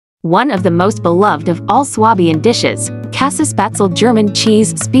One of the most beloved of all Swabian dishes, Käsespätzle German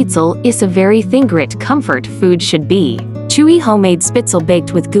cheese spitzel is a very favorite comfort food should be. Chewy homemade spitzel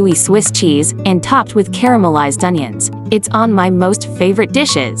baked with gooey Swiss cheese and topped with caramelized onions. It's on my most favorite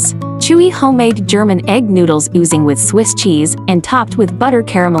dishes. Chewy homemade German egg noodles oozing with Swiss cheese and topped with butter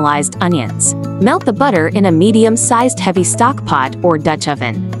caramelized onions. Melt the butter in a medium-sized heavy stock pot or Dutch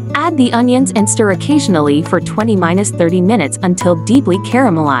oven. Add the onions and stir occasionally for 20–30 minutes until deeply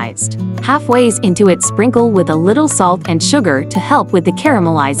caramelized. Halfway into it, sprinkle with a little salt and sugar to help with the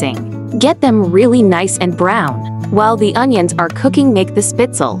caramelizing. Get them really nice and brown. While the onions are cooking, make the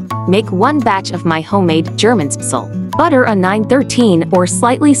spitzel. Make one batch of my homemade German spitzel. Butter a 9/13 or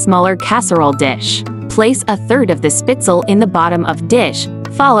slightly smaller casserole dish. Place a third of the spitzel in the bottom of dish,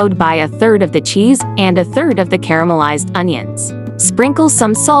 followed by a third of the cheese and a third of the caramelized onions. Sprinkle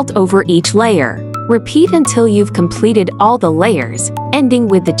some salt over each layer. Repeat until you've completed all the layers, ending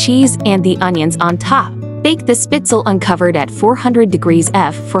with the cheese and the onions on top. Bake the spitzel uncovered at 400 degrees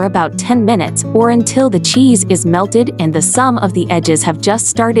F for about 10 minutes or until the cheese is melted and the some of the edges have just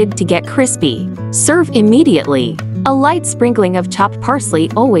started to get crispy. Serve immediately. A light sprinkling of chopped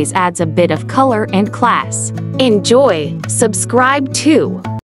parsley always adds a bit of color and class. Enjoy! Subscribe too!